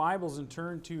Bibles and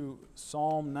turn to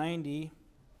Psalm 90.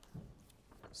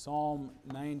 Psalm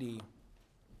 90.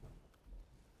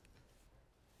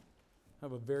 I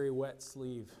have a very wet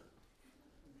sleeve.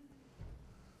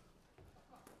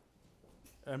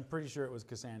 I'm pretty sure it was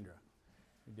Cassandra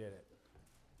who did it.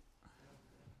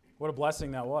 What a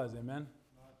blessing that was, amen?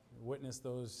 Witness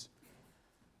those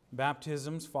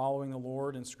baptisms, following the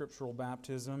Lord in scriptural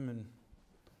baptism and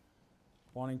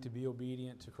wanting to be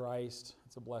obedient to Christ.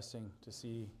 It's a blessing to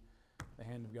see the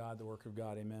hand of God, the work of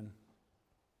God. Amen.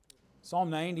 Psalm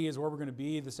 90 is where we're going to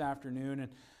be this afternoon. And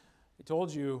I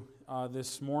told you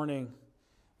this morning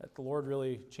that the Lord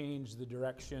really changed the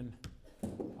direction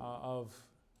of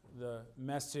the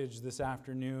message this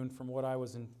afternoon from what I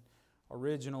was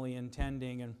originally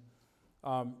intending.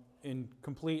 And in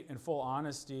complete and full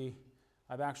honesty,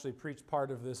 I've actually preached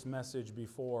part of this message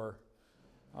before.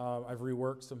 I've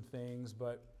reworked some things,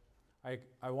 but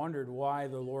I wondered why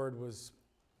the Lord was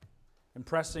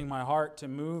impressing my heart to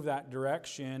move that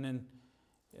direction. And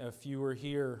if you were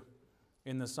here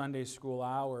in the Sunday school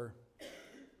hour,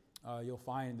 you'll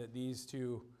find that these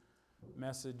two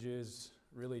messages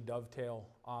really dovetail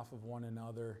off of one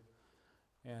another.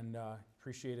 And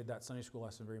appreciated that Sunday school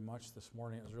lesson very much this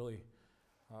morning. It was really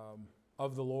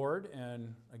of the Lord,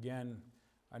 and again,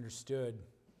 understood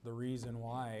the reason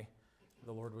why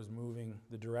the Lord was moving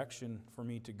the direction for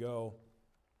me to go,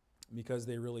 because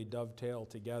they really dovetail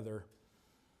together.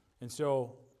 And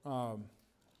so,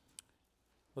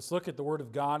 let's look at the Word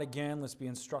of God again. Let's be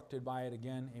instructed by it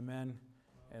again. Amen.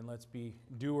 And let's be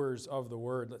doers of the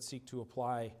Word. Let's seek to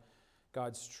apply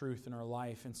God's truth in our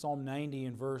life. In Psalm 90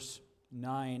 and verse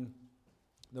 9,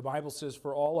 the Bible says,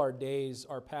 "For all our days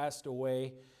are passed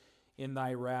away in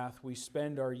thy wrath. We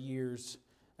spend our years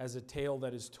as a tale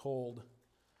that is told.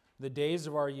 The days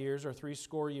of our years are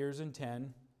 80 years and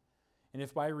 10. And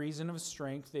if by reason of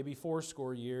strength they be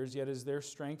 80 years, yet is their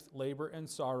strength labor and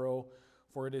sorrow,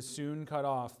 for it is soon cut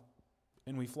off,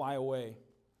 and we fly away.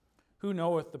 Who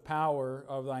knoweth the power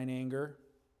of thine anger?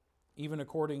 Even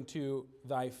according to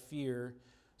thy fear,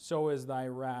 so is thy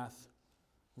wrath."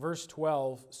 Verse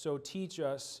 12, "So teach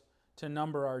us to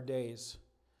number our days,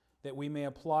 that we may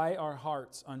apply our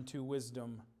hearts unto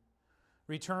wisdom.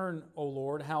 Return, O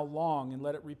Lord, how long, and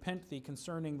let it repent thee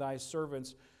concerning thy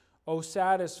servants. O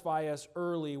satisfy us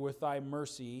early with thy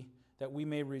mercy, that we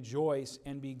may rejoice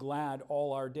and be glad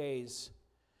all our days.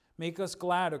 Make us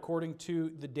glad according to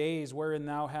the days wherein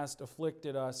thou hast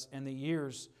afflicted us, and the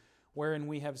years wherein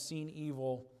we have seen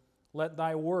evil. Let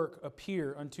thy work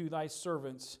appear unto thy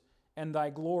servants, and thy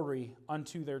glory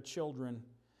unto their children.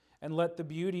 And let the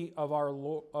beauty of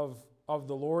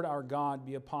the Lord our God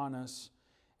be upon us.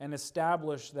 And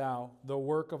establish thou the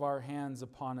work of our hands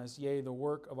upon us. Yea, the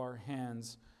work of our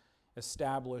hands,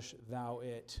 establish thou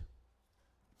it."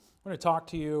 I'm going to talk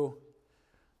to you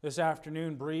this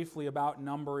afternoon briefly about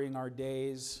numbering our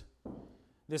days.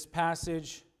 This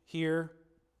passage here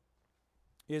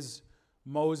is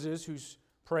Moses, who's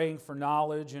praying for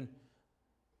knowledge and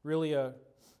really a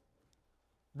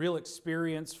real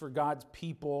experience for God's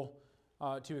people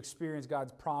to experience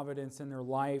God's providence in their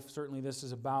life. Certainly this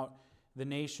is about the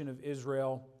nation of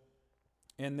Israel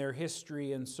and their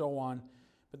history and so on.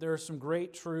 But there are some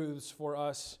great truths for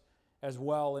us as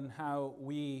well in how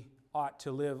we ought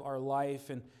to live our life.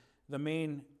 And the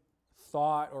main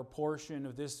thought or portion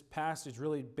of this passage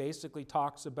really basically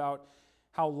talks about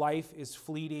how life is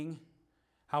fleeting,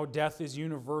 how death is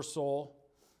universal,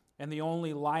 and the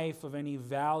only life of any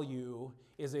value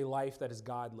is a life that is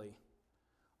godly.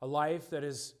 A life that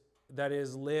is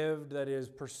lived, that is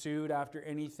pursued after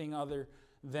anything other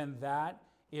than that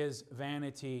is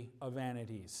vanity of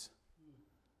vanities.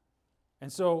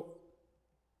 And so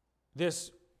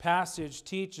this passage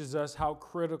teaches us how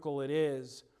critical it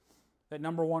is that,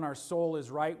 number one, our soul is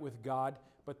right with God,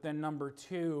 but then number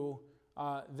two,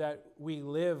 that we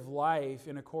live life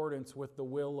in accordance with the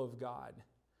will of God.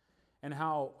 And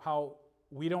how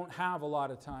we don't have a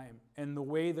lot of time, and the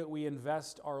way that we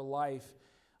invest our life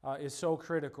is so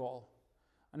critical.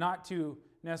 Not to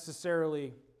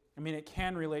necessarily, it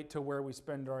can relate to where we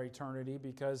spend our eternity,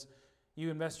 because you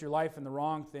invest your life in the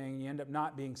wrong thing, you end up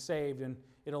not being saved, and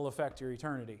it'll affect your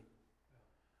eternity.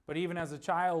 But even as a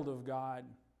child of God,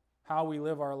 how we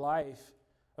live our life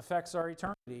affects our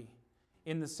eternity,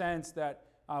 in the sense that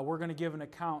we're going to give an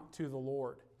account to the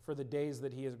Lord for the days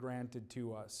that He has granted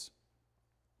to us.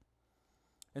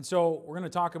 And so we're going to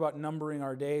talk about numbering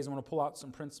our days. I'm going to pull out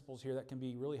some principles here that can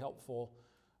be really helpful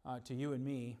to you and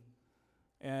me,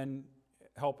 and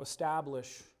help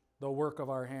establish the work of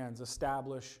our hands,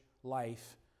 establish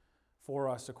life for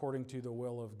us according to the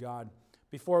will of God.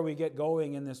 Before we get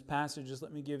going in this passage, just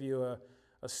let me give you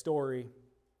a story.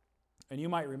 And you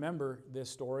might remember this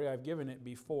story. I've given it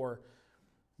before.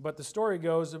 But the story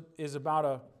is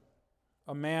about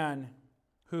a man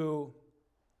who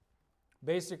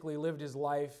basically lived his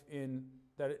life in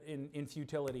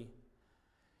futility.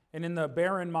 And in the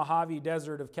barren Mojave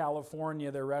Desert of California,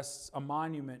 there rests a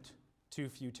monument to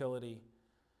futility.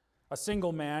 A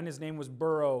single man, his name was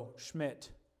Burro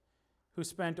Schmidt, who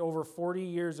spent over 40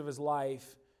 years of his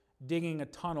life digging a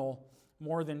tunnel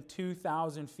more than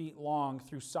 2,000 feet long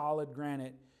through solid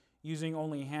granite using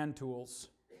only hand tools.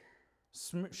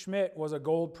 Schmidt was a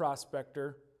gold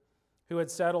prospector who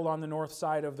had settled on the north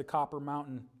side of the Copper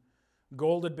Mountain.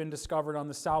 Gold had been discovered on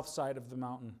the south side of the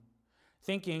mountain.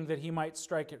 Thinking that he might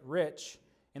strike it rich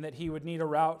and that he would need a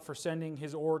route for sending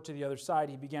his ore to the other side,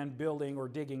 he began building or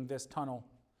digging this tunnel.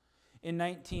 In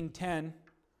 1910,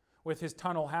 with his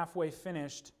tunnel halfway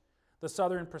finished, the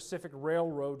Southern Pacific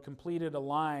Railroad completed a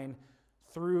line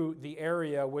through the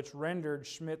area which rendered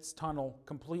Schmidt's tunnel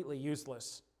completely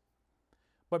useless.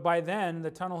 But by then,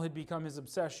 the tunnel had become his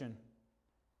obsession.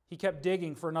 He kept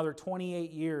digging for another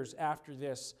 28 years after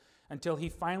this, until he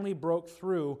finally broke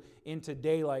through into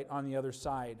daylight on the other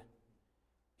side.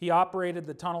 He operated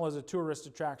the tunnel as a tourist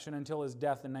attraction until his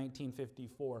death in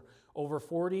 1954. Over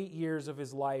 40 years of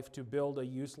his life to build a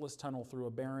useless tunnel through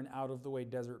a barren, out-of-the-way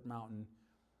desert mountain.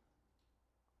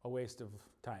 A waste of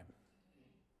time.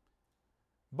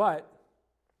 But,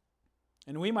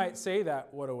 and we might say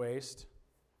that, what a waste.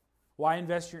 Why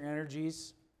invest your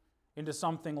energies into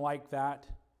something like that?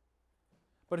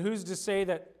 But who's to say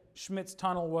that Schmidt's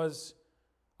tunnel was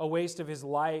a waste of his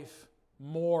life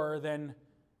more than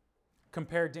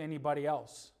compared to anybody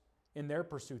else in their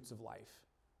pursuits of life?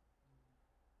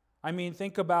 I mean,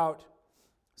 think about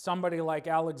somebody like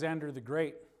Alexander the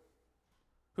Great,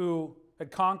 who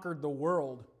had conquered the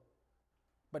world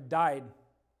but died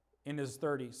in his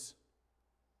 30s.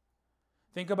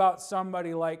 Think about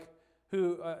somebody like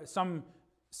some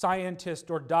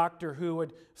scientist or doctor who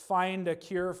would find a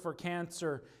cure for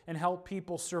cancer and help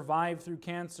people survive through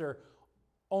cancer,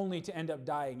 only to end up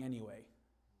dying anyway.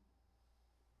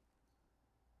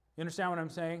 You understand what I'm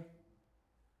saying?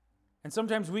 And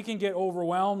sometimes we can get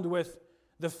overwhelmed with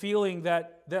the feeling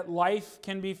that life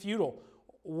can be futile.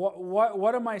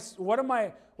 What am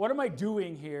I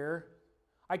doing here?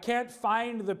 I can't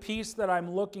find the peace that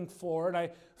I'm looking for, and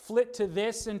I flit to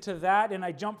this and to that, and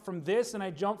I jump from this and I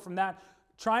jump from that,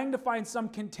 trying to find some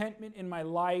contentment in my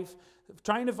life,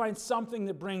 trying to find something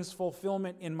that brings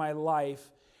fulfillment in my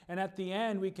life. And at the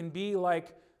end, we can be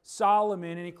like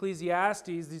Solomon in Ecclesiastes.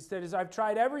 He said, I've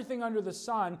tried everything under the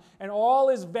sun, and all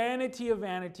is vanity of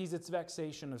vanities, it's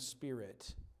vexation of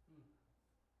spirit.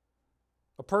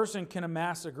 A person can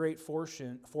amass a great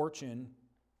fortune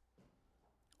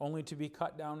only to be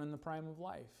cut down in the prime of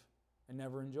life and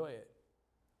never enjoy it.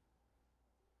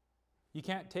 You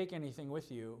can't take anything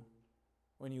with you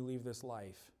when you leave this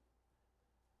life.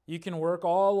 You can work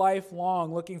all life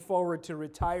long looking forward to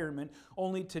retirement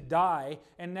only to die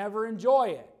and never enjoy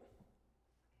it.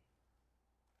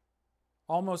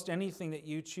 Almost anything that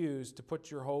you choose to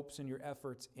put your hopes and your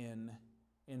efforts in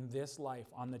this life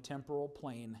on the temporal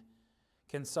plane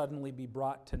can suddenly be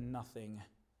brought to nothing.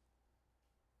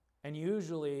 And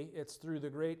usually it's through the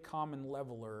great common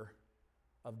leveler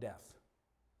of death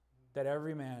that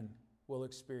every man will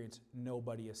experience.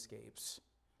 Nobody escapes.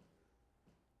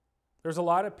 There's a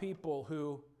lot of people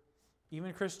who,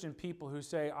 even Christian people, who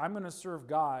say, I'm going to serve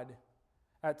God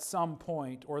at some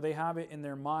point, or they have it in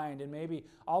their mind, and maybe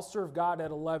I'll serve God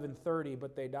at 11:30,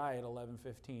 but they die at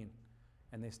 11:15,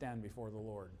 and they stand before the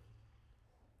Lord.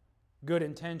 Good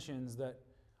intentions that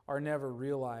are never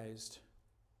realized.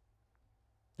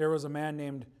 There was a man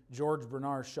named George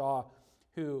Bernard Shaw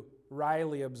who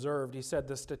wryly observed, he said,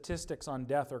 the statistics on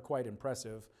death are quite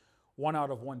impressive. 1 out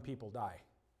of 1 people die.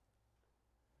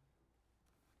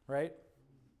 Right?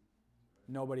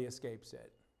 Nobody escapes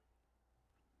it.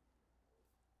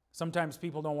 Sometimes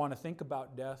people don't want to think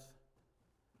about death,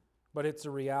 but it's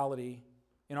a reality.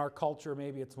 In our culture,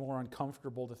 maybe it's more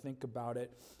uncomfortable to think about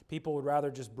it. People would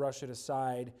rather just brush it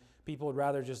aside. People would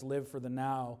rather just live for the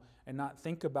now and not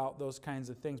think about those kinds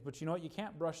of things. But you know what? You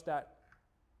can't brush that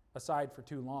aside for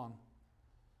too long.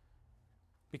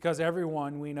 Because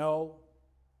everyone we know,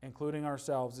 including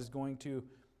ourselves, is going to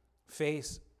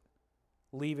face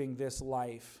leaving this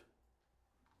life.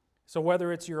 So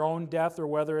whether it's your own death or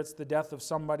whether it's the death of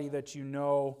somebody that you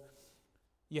know,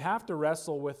 you have to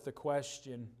wrestle with the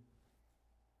question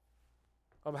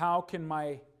of how can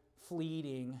my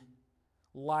fleeting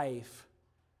life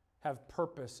have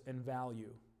purpose and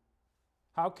value?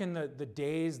 How can the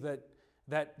days that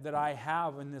I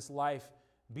have in this life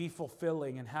be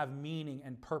fulfilling and have meaning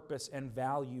and purpose and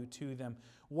value to them?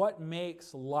 What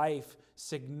makes life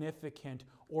significant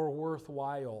or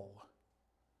worthwhile?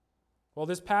 Well,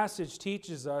 this passage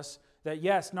teaches us that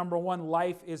yes, number one,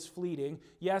 life is fleeting.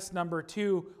 Yes, number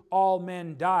two, all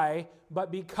men die.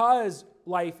 But because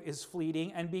life is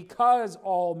fleeting and because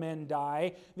all men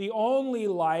die, the only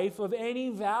life of any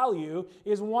value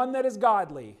is one that is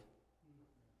godly.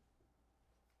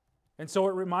 And so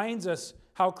it reminds us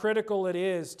how critical it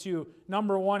is to,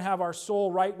 number one, have our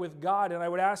soul right with God. And I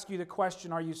would ask you the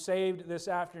question, are you saved this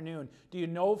afternoon? Do you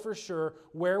know for sure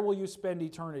where will you spend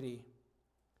eternity?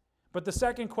 But the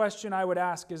second question I would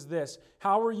ask is this: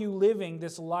 how are you living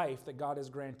this life that God has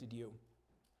granted you?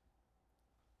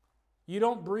 You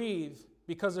don't breathe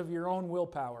because of your own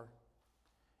willpower.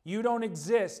 You don't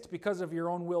exist because of your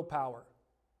own willpower.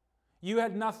 You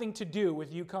had nothing to do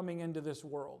with you coming into this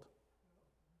world.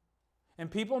 And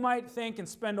people might think and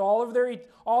spend all of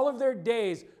their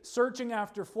days searching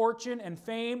after fortune and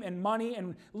fame and money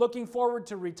and looking forward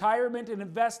to retirement and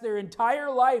invest their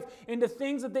entire life into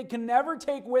things that they can never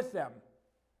take with them.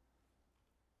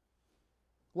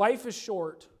 Life is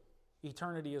short.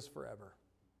 Eternity is forever.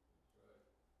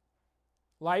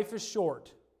 Life is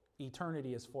short.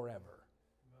 Eternity is forever.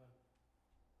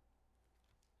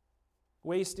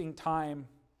 Wasting time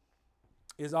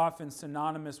is often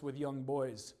synonymous with young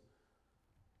boys.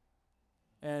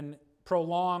 And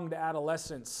prolonged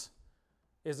adolescence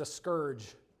is a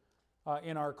scourge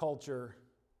in our culture.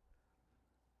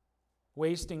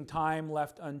 Wasting time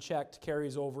left unchecked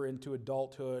carries over into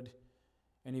adulthood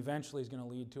and eventually is going to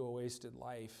lead to a wasted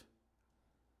life.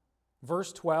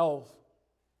 Verse 12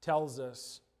 tells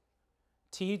us,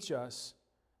 teach us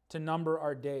to number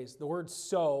our days. The word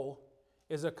so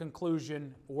is a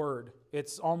conclusion word.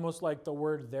 It's almost like the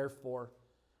word therefore,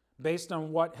 based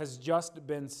on what has just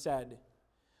been said.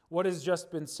 What has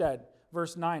just been said?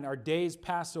 Verse 9, our days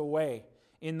pass away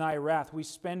in thy wrath. We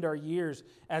spend our years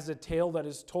as a tale that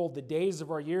is told. The days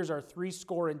of our years are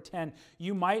 70.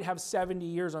 You might have 70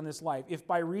 years on this life. If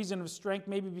by reason of strength,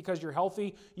 maybe because you're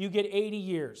healthy, you get 80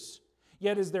 years.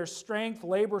 Yet is there strength,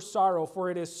 labor, sorrow, for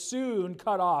it is soon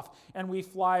cut off, and we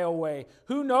fly away.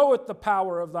 Who knoweth the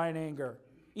power of thine anger?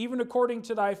 Even according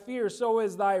to thy fear, so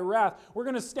is thy wrath. We're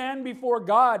going to stand before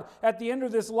God at the end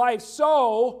of this life.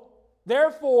 So,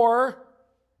 therefore,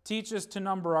 teach us to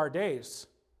number our days,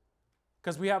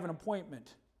 because we have an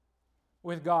appointment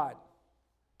with God.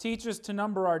 Teach us to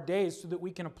number our days so that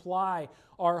we can apply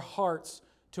our hearts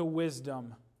to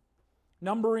wisdom.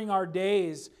 Numbering our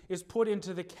days is put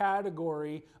into the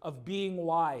category of being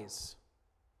wise.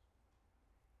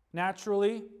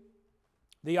 Naturally,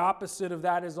 the opposite of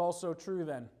that is also true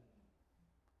then.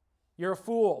 You're a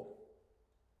fool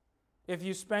if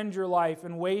you spend your life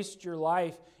and waste your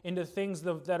life into things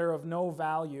that are of no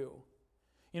value.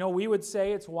 You know, we would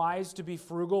say it's wise to be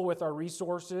frugal with our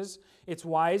resources. It's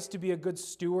wise to be a good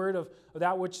steward of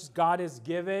that which God has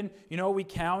given. You know, we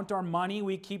count our money.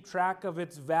 We keep track of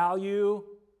its value.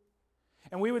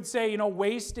 And we would say, you know,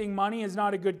 wasting money is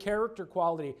not a good character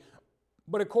quality.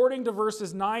 But according to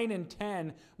verses 9 and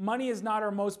 10, money is not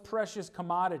our most precious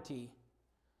commodity.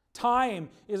 Time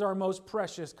is our most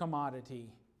precious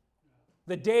commodity.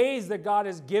 The days that God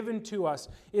has given to us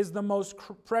is the most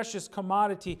precious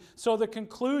commodity. So the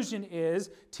conclusion is,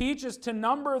 teach us to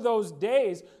number those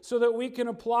days so that we can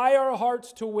apply our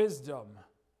hearts to wisdom.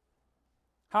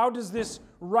 How does this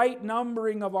right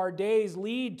numbering of our days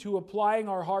lead to applying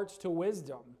our hearts to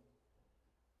wisdom?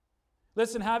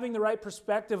 Listen, having the right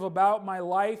perspective about my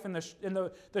life and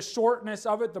the shortness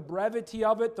of it, the brevity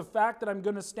of it, the fact that I'm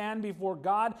going to stand before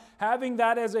God, having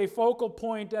that as a focal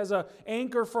point, as an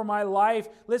anchor for my life,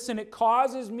 listen, it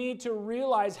causes me to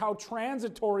realize how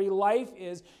transitory life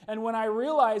is. And when I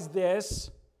realize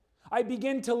this, I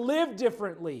begin to live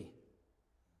differently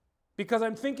because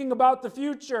I'm thinking about the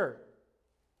future.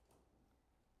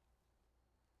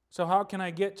 So how can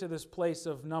I get to this place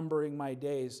of numbering my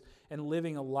days and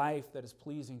living a life that is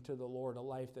pleasing to the Lord, a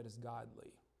life that is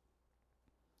godly?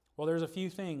 Well, there's a few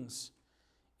things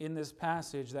in this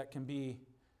passage that can be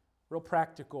real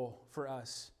practical for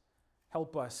us,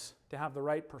 help us to have the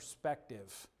right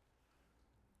perspective.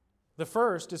 The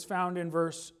first is found in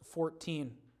verse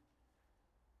 14.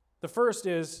 The first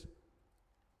is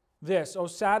this: O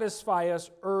satisfy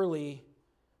us early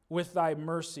with thy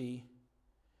mercy,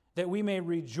 that we may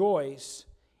rejoice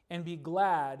and be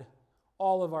glad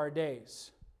all of our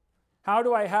days. How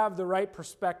do I have the right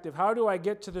perspective? How do I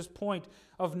get to this point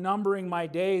of numbering my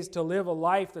days to live a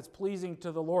life that's pleasing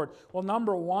to the Lord? Well,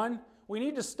 number one, we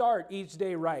need to start each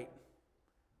day right.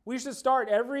 We should start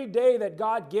every day that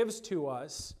God gives to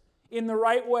us in the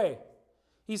right way.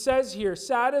 He says here,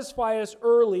 satisfy us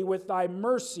early with thy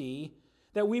mercy,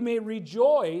 that we may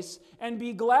rejoice and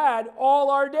be glad all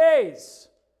our days.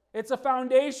 It's a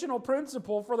foundational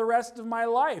principle for the rest of my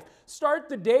life. Start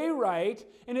the day right,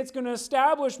 and it's going to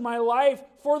establish my life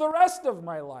for the rest of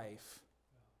my life.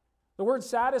 The word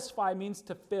satisfy means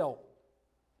to fill.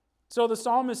 So the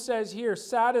psalmist says here,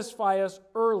 satisfy us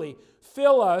early.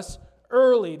 Fill us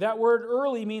early. That word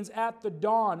early means at the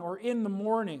dawn or in the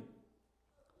morning.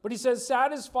 But he says,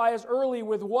 satisfy us early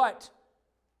with what?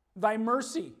 Thy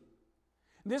mercy.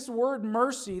 This word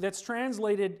mercy, that's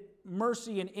translated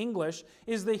mercy in English,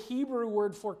 is the Hebrew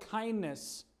word for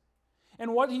kindness.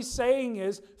 And what he's saying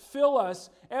is, fill us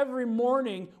every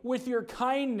morning with your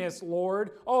kindness,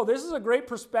 Lord. Oh, this is a great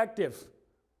perspective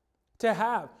to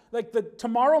have. Like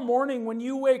tomorrow morning when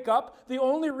you wake up, the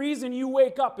only reason you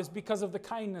wake up is because of the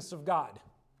kindness of God.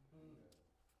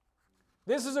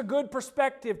 This is a good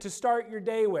perspective to start your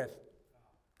day with.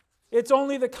 It's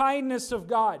only the kindness of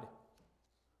God.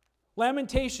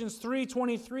 Lamentations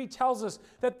 3:23 tells us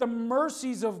that the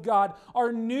mercies of God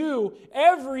are new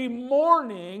every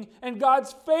morning, and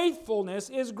God's faithfulness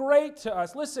is great to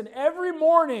us. Listen, every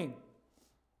morning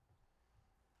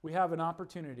we have an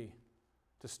opportunity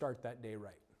to start that day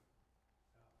right.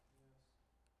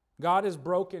 God has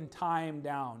broken time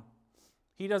down.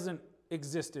 He doesn't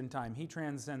exist in time. He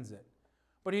transcends it.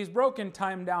 But He's broken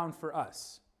time down for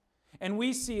us. And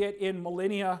we see it in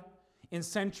millennia, in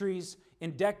centuries,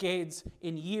 in decades,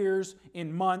 in years,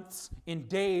 in months, in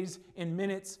days, in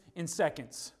minutes, in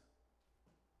seconds.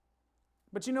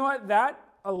 But you know what? That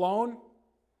alone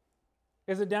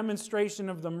is a demonstration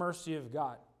of the mercy of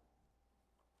God.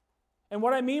 And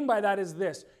what I mean by that is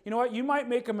this. You know what? You might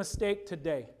make a mistake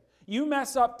today. You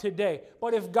mess up today.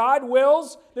 But if God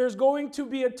wills, there's going to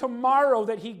be a tomorrow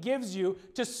that He gives you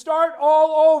to start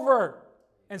all over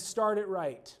and start it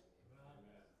right.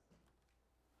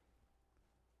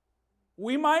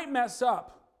 We might mess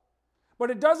up, but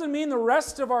it doesn't mean the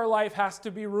rest of our life has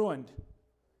to be ruined.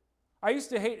 I used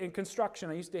to hate, in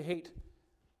construction, I used to hate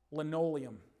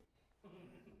linoleum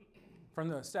from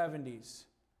the 70s.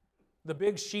 The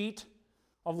big sheet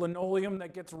of linoleum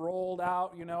that gets rolled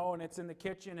out, and it's in the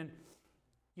kitchen, and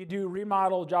you do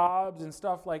remodel jobs and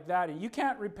stuff like that, and you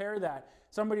can't repair that.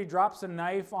 Somebody drops a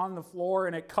knife on the floor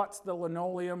and it cuts the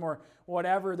linoleum or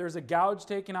whatever. There's a gouge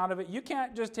taken out of it. You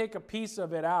can't just take a piece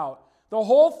of it out. The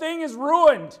whole thing is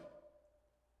ruined.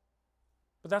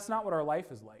 But that's not what our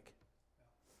life is like.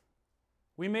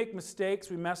 We make mistakes,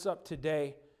 we mess up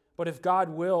today, but if God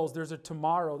wills, there's a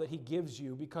tomorrow that He gives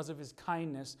you because of His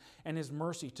kindness and His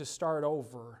mercy to start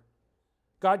over.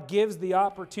 God gives the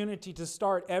opportunity to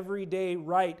start every day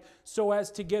right so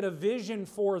as to get a vision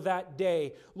for that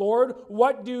day. Lord,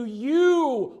 what do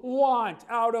you want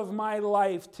out of my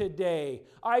life today?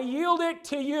 I yield it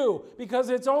to you because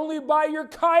it's only by your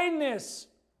kindness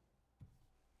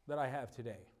that I have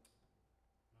today.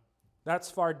 That's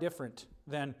far different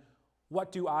than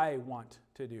what do I want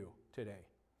to do today?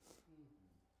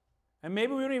 And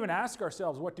maybe we don't even ask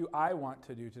ourselves, what do I want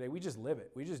to do today? We just live it.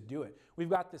 We just do it.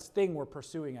 We've got this thing we're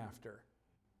pursuing after.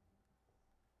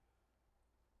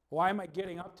 Why am I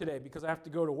getting up today? Because I have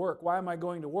to go to work. Why am I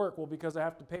going to work? Well, because I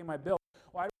have to pay my bill.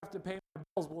 Why do I have to pay my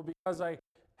bills? Well, because I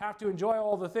have to enjoy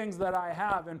all the things that I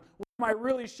have. And what am I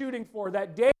really shooting for?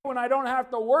 That day when I don't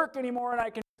have to work anymore and I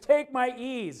can take my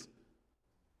ease.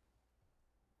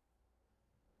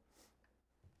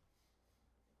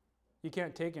 You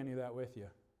can't take any of that with you.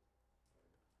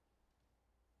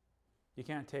 You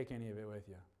can't take any of it with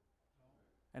you.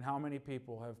 And how many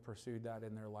people have pursued that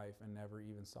in their life and never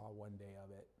even saw one day of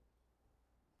it?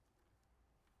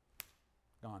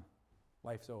 Gone.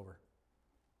 Life's over.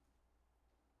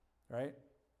 Right?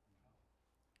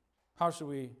 How should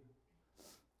we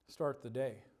start the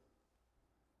day?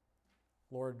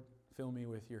 Lord, fill me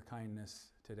with your kindness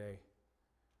today.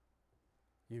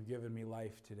 You've given me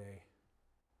life today.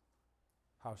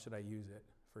 How should I use it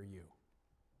for you?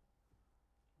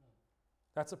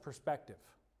 That's a perspective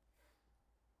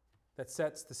that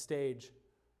sets the stage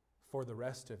for the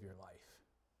rest of your life.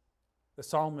 The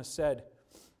psalmist said,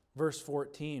 verse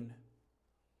 14,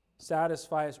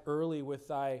 satisfy us early with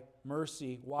thy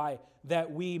mercy. Why?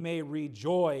 That we may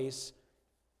rejoice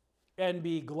and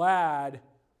be glad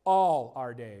all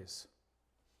our days.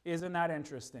 Isn't that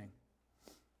interesting?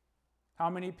 How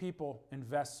many people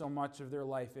invest so much of their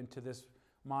life into this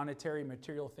monetary,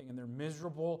 material thing, and they're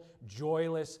miserable,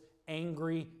 joyless,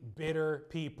 angry, bitter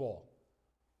people?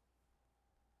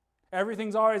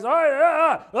 Everything's always all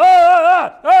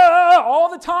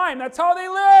the time. That's how they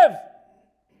live.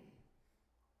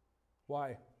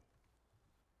 Why?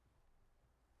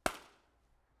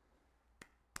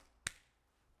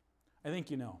 I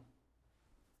think you know.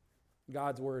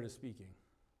 God's word is speaking.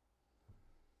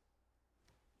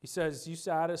 He says, you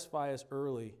satisfy us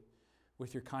early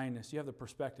with your kindness. You have the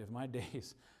perspective. My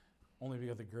days only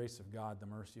because of the grace of God, the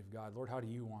mercy of God. Lord, how do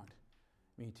you want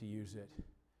me to use it?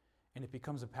 And it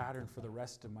becomes a pattern for the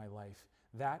rest of my life.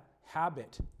 That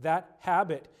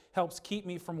habit helps keep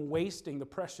me from wasting the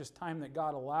precious time that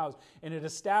God allows. And it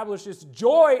establishes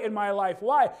joy in my life.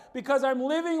 Why? Because I'm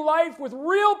living life with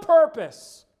real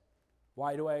purpose.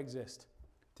 Why do I exist?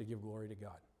 To give glory to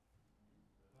God.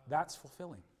 That's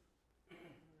fulfilling.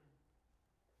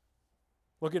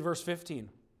 Look at verse 15.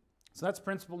 So that's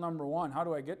principle number 1. How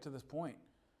do I get to this point?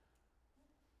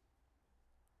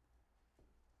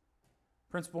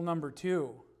 Principle number 2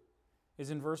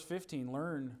 is in verse 15.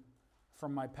 Learn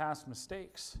from my past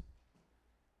mistakes.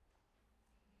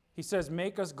 He says,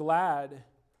 make us glad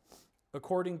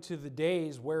according to the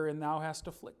days wherein thou hast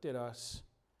afflicted us,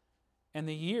 and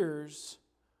the years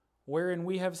wherein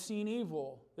we have seen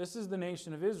evil. This is the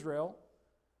nation of Israel.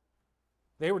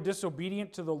 They were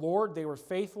disobedient to the Lord. They were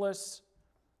faithless.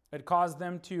 It caused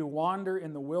them to wander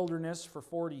in the wilderness for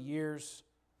 40 years.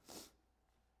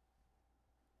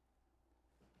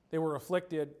 They were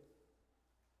afflicted.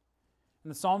 And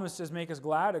the psalmist says, make us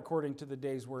glad according to the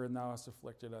days wherein thou hast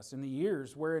afflicted us, in the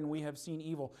years wherein we have seen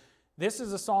evil. This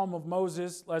is a psalm of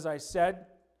Moses, as I said.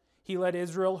 He led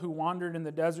Israel, who wandered in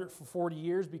the desert for 40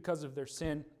 years because of their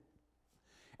sin.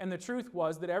 And the truth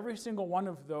was that every single one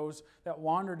of those that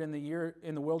wandered in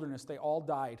the wilderness, they all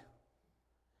died.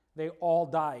 They all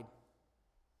died.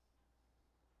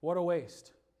 What a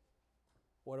waste.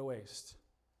 What a waste.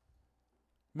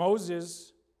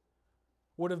 Moses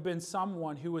would have been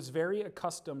someone who was very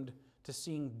accustomed to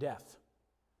seeing death.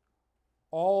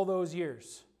 All those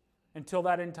years, until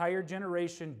that entire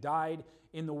generation died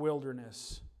in the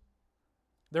wilderness.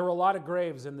 There were a lot of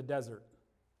graves in the desert.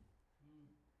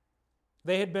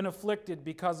 They had been afflicted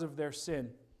because of their sin.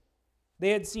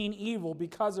 They had seen evil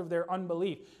because of their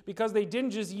unbelief. Because they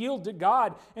didn't just yield to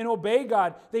God and obey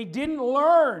God. They didn't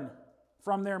learn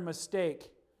from their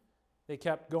mistake. They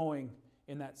kept going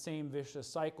in that same vicious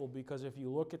cycle, because if you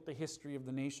look at the history of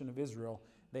the nation of Israel,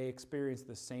 they experienced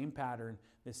the same pattern,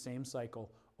 the same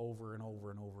cycle over and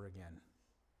over and over again.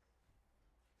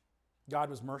 God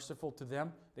was merciful to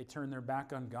them. They turned their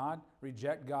back on God,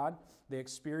 reject God. They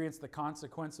experienced the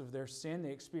consequence of their sin.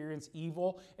 They experienced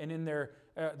evil, and in their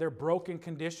broken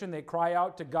condition, they cry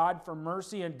out to God for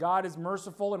mercy, and God is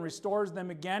merciful and restores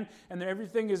them again, and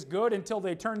everything is good until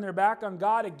they turn their back on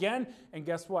God again, and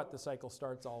guess what? The cycle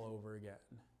starts all over again.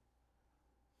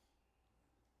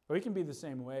 We can be the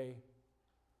same way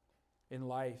in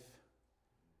life.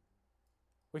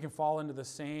 We can fall into the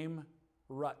same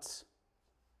ruts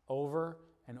over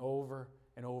and over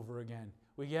and over again.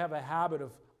 We have a habit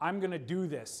of, I'm going to do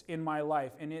this in my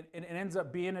life, and it ends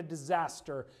up being a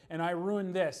disaster, and I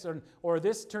ruin this, or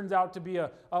this turns out to be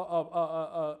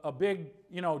a big,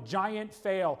 giant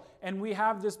fail. And we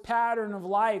have this pattern of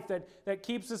life that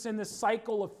keeps us in this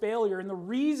cycle of failure. And the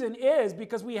reason is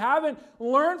because we haven't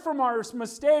learned from our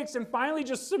mistakes and finally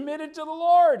just submitted to the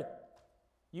Lord.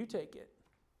 You take it.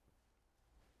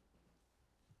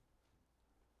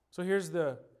 So here's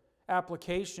the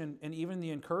application and even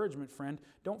the encouragement, friend.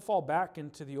 Don't fall back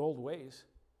into the old ways.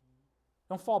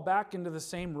 Don't fall back into the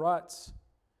same ruts.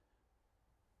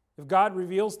 If God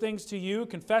reveals things to you,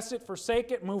 confess it,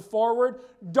 forsake it, move forward.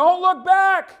 Don't look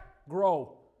back.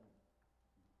 Grow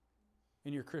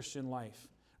in your Christian life.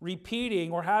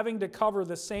 Repeating or having to cover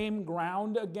the same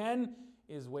ground again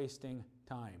is wasting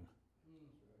time.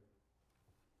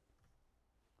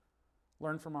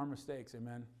 Learn from our mistakes,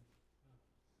 amen.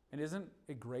 And isn't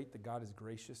it great that God is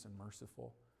gracious and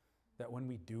merciful? That when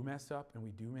we do mess up and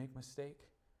we do make mistake,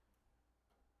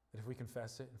 that if we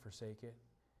confess it and forsake it,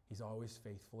 He's always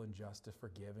faithful and just to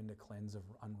forgive and to cleanse of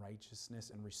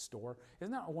unrighteousness and restore.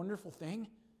 Isn't that a wonderful thing?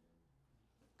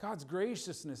 God's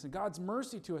graciousness and God's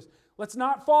mercy to us. Let's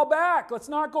not fall back. Let's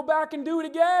not go back and do it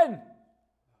again.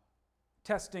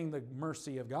 Testing the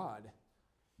mercy of God.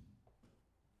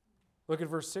 Look at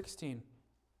verse 16.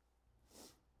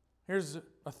 Here's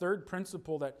a third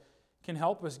principle that can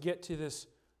help us get to this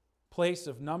place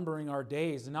of numbering our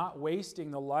days, not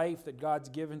wasting the life that God's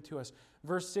given to us.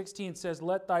 Verse 16 says,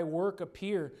 let thy work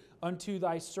appear unto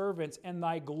thy servants, and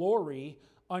thy glory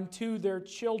unto their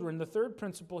children. The third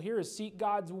principle here is seek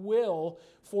God's will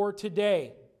for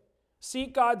today.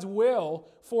 Seek God's will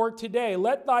for today.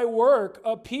 Let thy work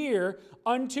appear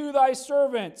unto thy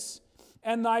servants,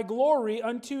 and thy glory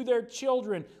unto their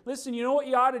children. Listen, you know what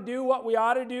you ought to do? What we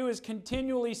ought to do is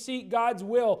continually seek God's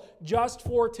will just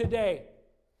for today.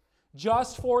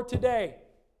 Just for today.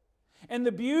 And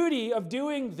the beauty of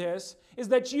doing this is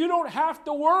that you don't have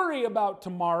to worry about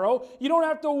tomorrow. You don't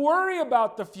have to worry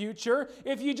about the future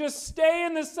if you just stay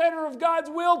in the center of God's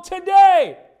will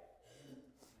today.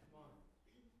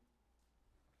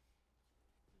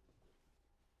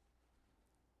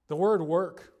 The word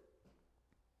work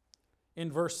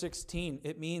in verse 16,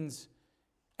 it means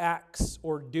acts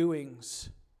or doings.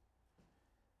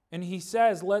 And he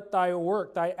says, let thy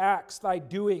work, thy acts, thy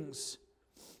doings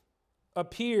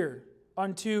appear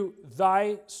unto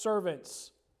thy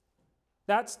servants.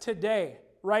 That's today,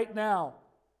 right now.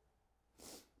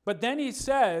 But then he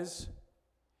says,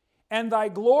 and thy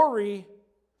glory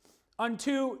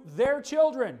unto their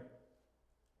children.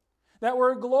 That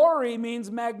word glory means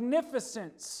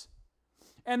magnificence.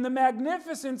 And the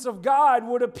magnificence of God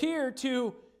would appear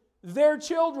to their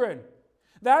children.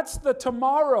 That's the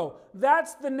tomorrow.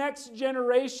 That's the next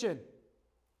generation.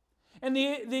 And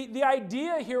the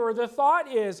idea here, or the thought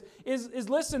is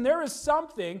listen, there is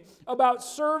something about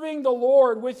serving the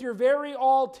Lord with your very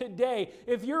all today.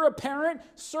 If you're a parent,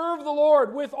 serve the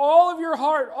Lord with all of your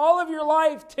heart, all of your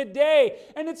life today.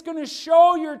 And it's going to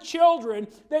show your children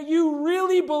that you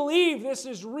really believe this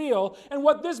is real and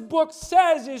what this book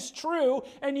says is true,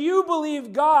 and you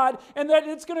believe God, and that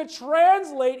it's going to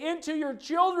translate into your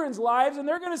children's lives, and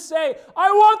they're going to say,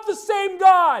 I want the same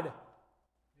God.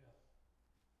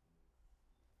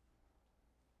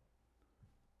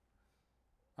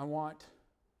 I want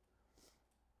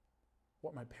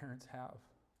what my parents have.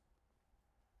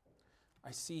 I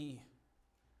see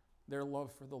their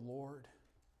love for the Lord.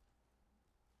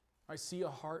 I see a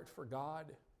heart for God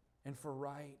and for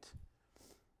right.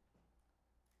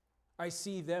 I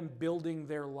see them building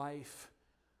their life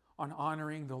on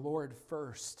honoring the Lord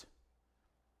first.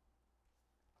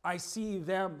 I see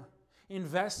them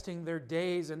investing their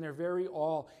days and their very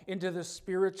all into the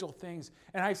spiritual things.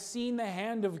 And I've seen the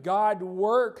hand of God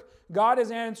work. God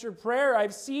has answered prayer.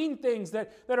 I've seen things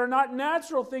that are not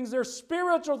natural things. They're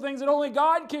spiritual things that only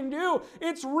God can do.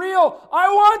 It's real. I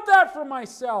want that for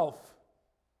myself.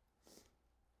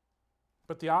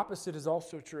 But the opposite is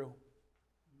also true.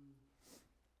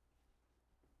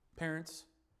 Parents,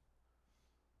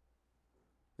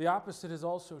 the opposite is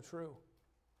also true.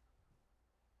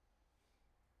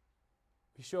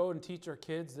 We show and teach our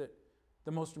kids that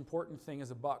the most important thing is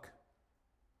a buck.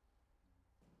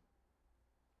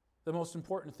 The most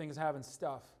important thing is having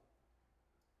stuff.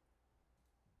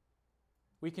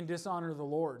 We can dishonor the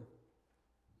Lord.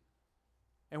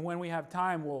 And when we have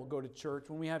time, we'll go to church.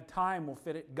 When we have time, we'll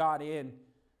fit God in.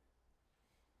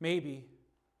 Maybe.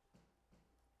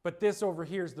 But this over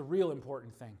here is the real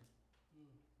important thing.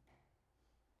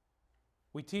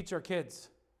 We teach our kids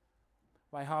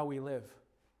by how we live.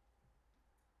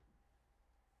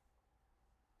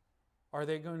 Are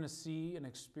they going to see and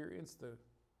experience the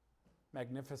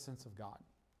magnificence of God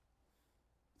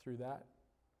through that?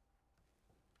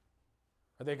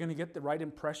 Are they going to get the right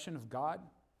impression of God?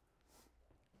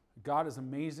 God is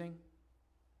amazing.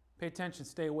 Pay attention,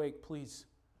 stay awake, please.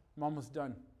 I'm almost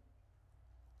done.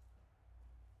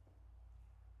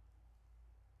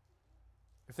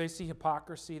 If they see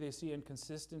hypocrisy, they see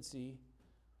inconsistency,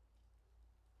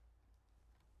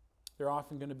 they're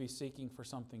often going to be seeking for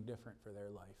something different for their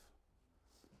life.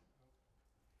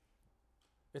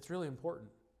 It's really important.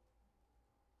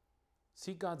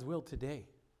 Seek God's will today.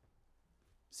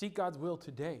 Seek God's will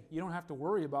today. You don't have to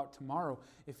worry about tomorrow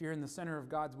if you're in the center of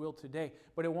God's will today.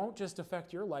 But it won't just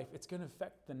affect your life, it's going to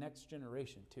affect the next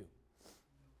generation too.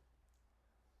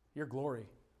 Your glory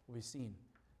will be seen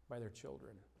by their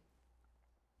children.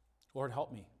 Lord,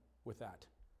 help me with that.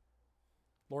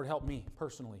 Lord, help me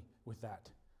personally with that.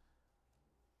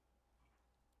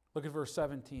 Look at verse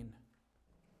 17.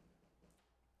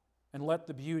 And let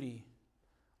the beauty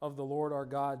of the Lord our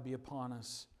God be upon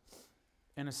us,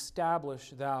 and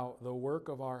establish thou the work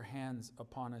of our hands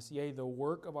upon us. Yea, the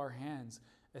work of our hands,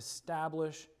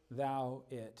 establish thou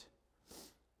it.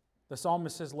 The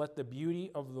psalmist says, let the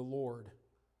beauty of the Lord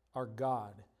our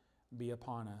God be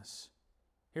upon us.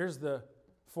 Here's the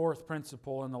fourth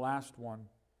principle and the last one.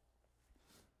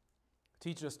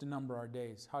 Teach us to number our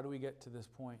days. How do we get to this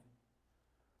point?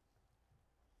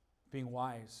 Being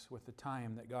wise with the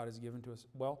time that God has given to us.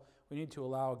 Well, we need to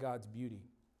allow God's beauty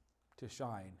to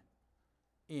shine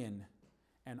in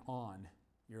and on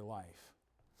your life.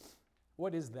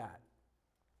 What is that?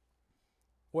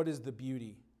 What is the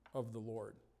beauty of the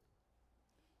Lord?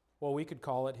 Well, we could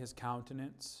call it His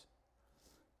countenance.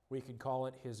 We could call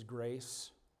it His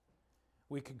grace.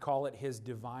 We could call it His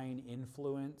divine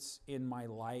influence in my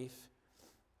life.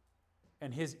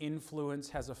 And His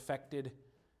influence has affected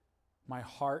my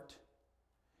heart.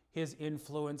 His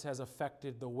influence has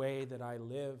affected the way that I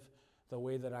live, the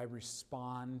way that I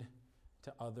respond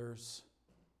to others.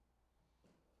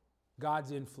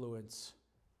 God's influence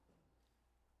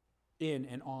in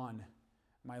and on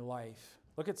my life.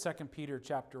 Look at 2 Peter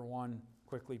chapter 1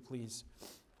 quickly, please.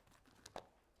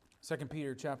 2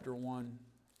 Peter chapter 1.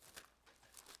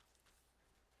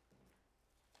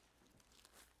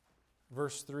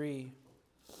 Verse 3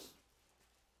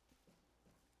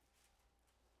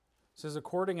 says,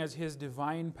 according as his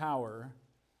divine power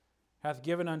hath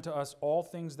given unto us all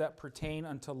things that pertain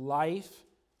unto life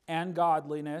and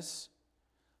godliness,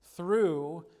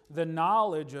 through the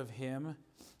knowledge of him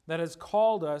that has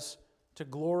called us to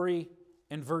glory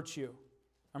and virtue.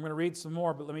 I'm going to read some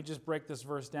more, but let me just break this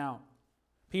verse down.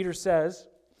 Peter says,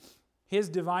 his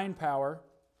divine power,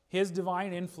 his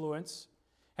divine influence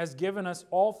has given us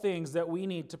all things that we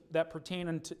need that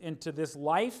pertain into this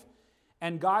life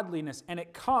and godliness. And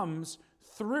it comes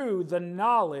through the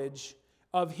knowledge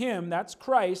of him, that's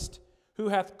Christ, who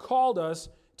hath called us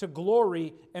to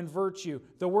glory and virtue.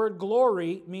 The word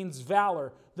glory means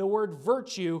valor. The word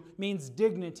virtue means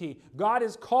dignity. God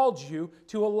has called you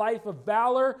to a life of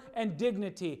valor and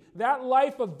dignity. That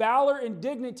life of valor and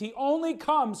dignity only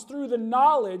comes through the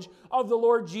knowledge of the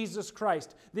Lord Jesus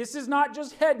Christ. This is not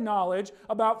just head knowledge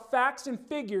about facts and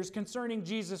figures concerning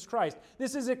Jesus Christ.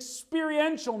 This is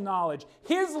experiential knowledge.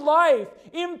 His life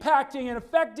impacting and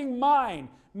affecting mine,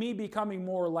 me becoming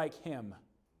more like him.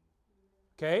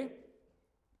 Okay?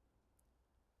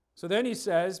 So then he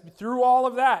says, through all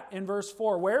of that, in verse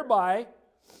 4, whereby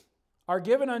are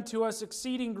given unto us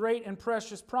exceeding great and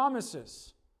precious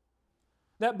promises,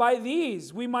 that by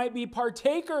these we might be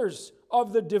partakers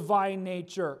of the divine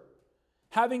nature,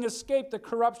 having escaped the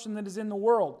corruption that is in the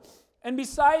world. And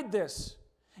beside this,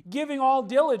 giving all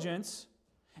diligence,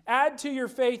 add to your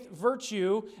faith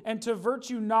virtue, and to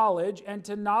virtue knowledge, and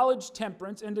to knowledge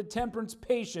temperance, and to temperance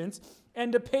patience,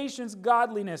 and to patience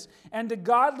godliness, and to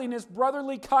godliness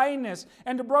brotherly kindness,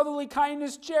 and to brotherly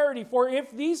kindness charity. For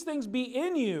if these things be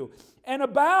in you and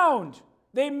abound,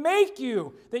 they make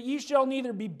you that ye shall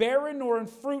neither be barren nor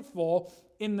unfruitful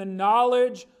in the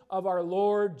knowledge of our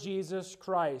Lord Jesus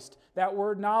Christ. That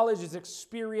word knowledge is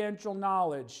experiential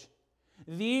knowledge.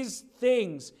 These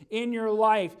things in your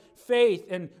life, faith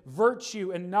and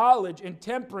virtue and knowledge and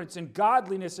temperance and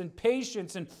godliness and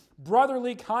patience and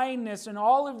brotherly kindness, and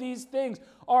all of these things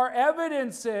are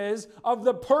evidences of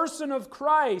the person of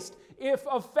Christ, if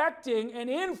affecting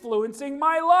and influencing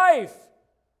my life.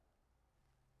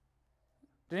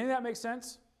 Did any of that make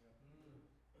sense?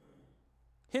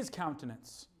 His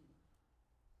countenance.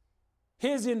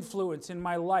 His influence in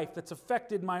my life that's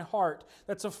affected my heart,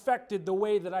 that's affected the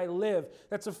way that I live,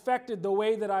 that's affected the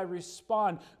way that I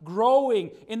respond. Growing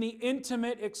in the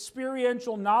intimate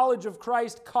experiential knowledge of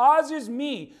Christ causes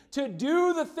me to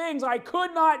do the things I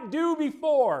could not do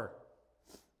before,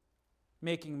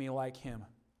 making me like him.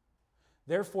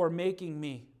 Therefore, making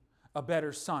me a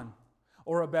better son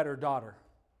or a better daughter.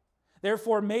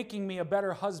 Therefore, making me a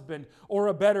better husband or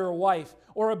a better wife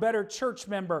or a better church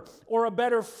member or a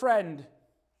better friend.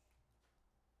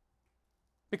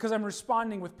 Because I'm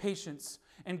responding with patience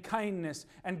and kindness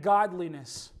and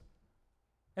godliness.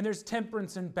 And there's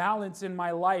temperance and balance in my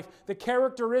life. The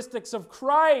characteristics of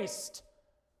Christ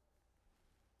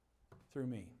through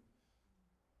me.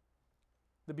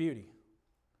 The beauty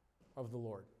of the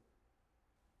Lord.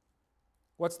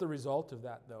 What's the result of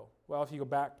that, though? Well, if you go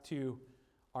back to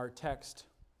our text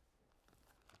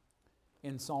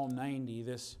in Psalm 90,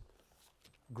 this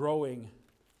growing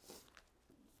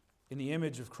in the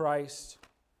image of Christ,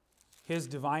 his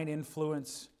divine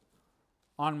influence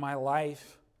on my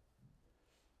life,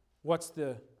 what's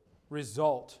the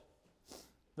result?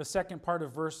 The second part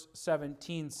of verse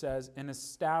 17 says, and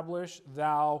establish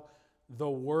thou the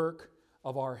work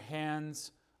of our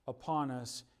hands upon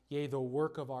us. Yea, the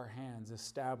work of our hands,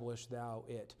 establish thou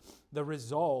it. The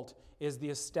result is the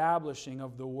establishing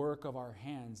of the work of our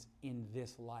hands in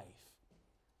this life.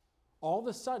 All of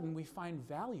a sudden, we find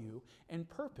value and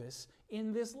purpose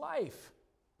in this life.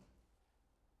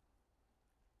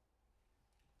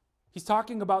 He's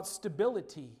talking about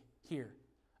stability here.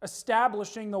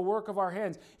 Establishing the work of our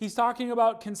hands. He's talking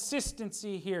about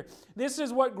consistency here. This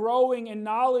is what growing in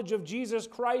knowledge of Jesus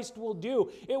Christ will do.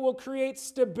 It will create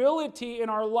stability in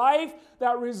our life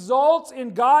that results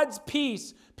in God's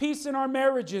peace. Peace in our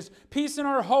marriages, peace in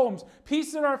our homes,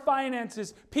 peace in our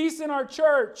finances, peace in our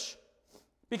church.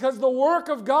 Because the work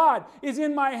of God is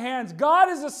in my hands. God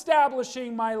is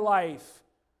establishing my life.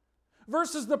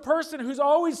 versus the person who's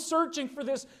always searching for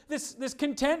this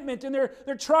contentment, and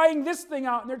they're trying this thing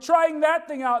out, and they're trying that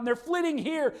thing out, and they're flitting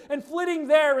here and flitting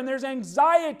there, and there's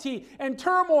anxiety and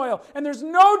turmoil, and there's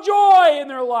no joy in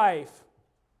their life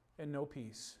and no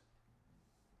peace.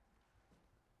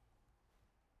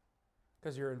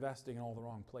 Because you're investing in all the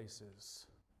wrong places.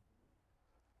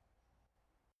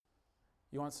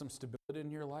 You want some stability in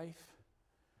your life?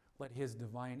 Let His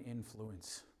divine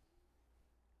influence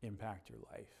impact your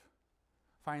life.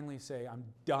 Finally say, I'm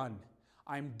done.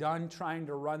 I'm done trying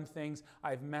to run things.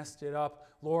 I've messed it up.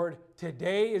 Lord,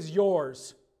 today is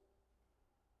yours.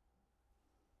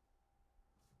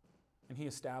 And He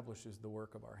establishes the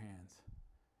work of our hands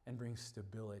and brings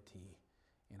stability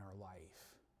in our life.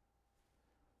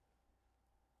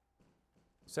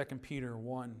 2 Peter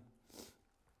 1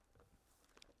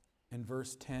 in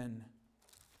verse 10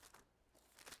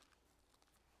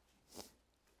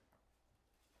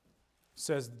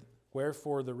 says,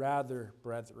 wherefore the rather,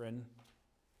 brethren,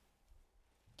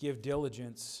 give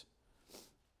diligence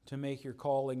to make your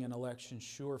calling and election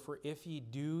sure. For if ye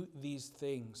do these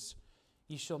things,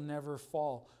 ye shall never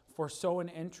fall. For so an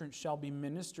entrance shall be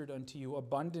ministered unto you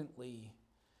abundantly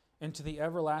into the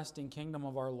everlasting kingdom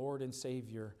of our Lord and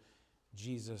Savior,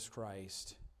 Jesus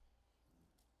Christ.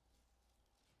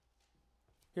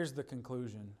 Here's the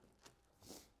conclusion.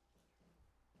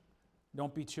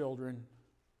 Don't be children.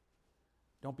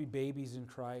 Don't be babies in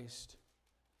Christ.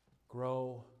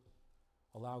 Grow.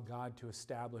 Allow God to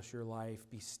establish your life.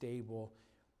 Be stable.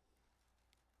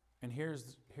 And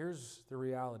here's the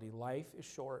reality. Life is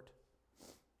short.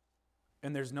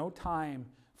 And there's no time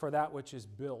for that which is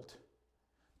built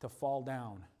to fall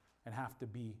down and have to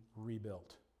be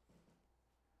rebuilt.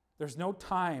 There's no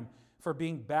time for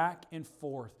being back and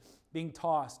forth, being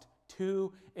tossed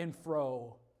to and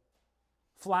fro,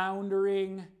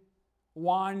 floundering,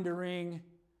 wandering,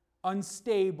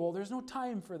 unstable. There's no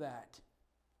time for that.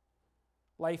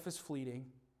 Life is fleeting.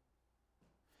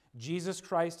 Jesus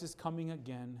Christ is coming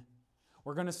again.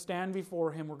 We're going to stand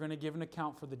before Him. We're going to give an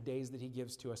account for the days that He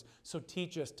gives to us. So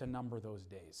teach us to number those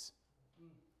days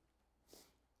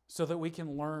so that we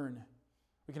can learn.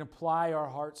 We can apply our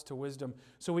hearts to wisdom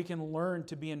so we can learn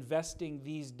to be investing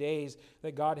these days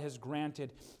that God has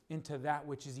granted into that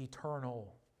which is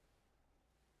eternal.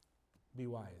 Be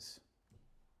wise.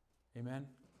 Amen?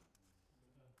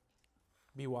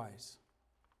 Be wise.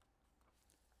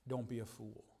 Don't be a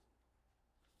fool.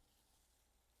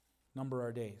 Number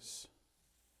our days.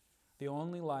 The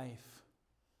only life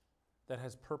that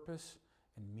has purpose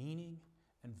and meaning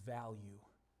and value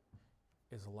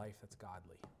is a life that's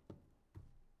godly.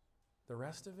 The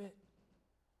rest of it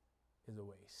is a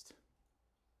waste.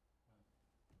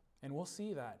 And we'll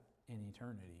see that in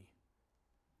eternity.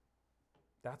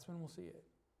 That's when we'll see it.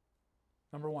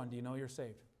 Number one, do you know you're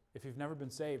saved? If you've never been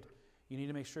saved, you need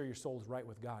to make sure your soul is right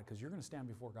with God because you're going to stand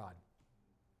before God.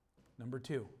 Number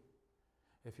two,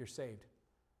 if you're saved,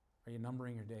 are you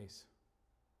numbering your days?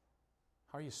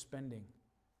 How are you spending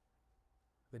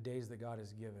the days that God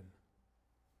has given?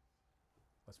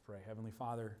 Let's pray. Heavenly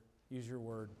Father, use your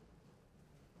word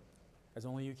as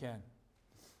only you can.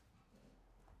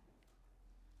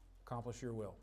 Accomplish your will.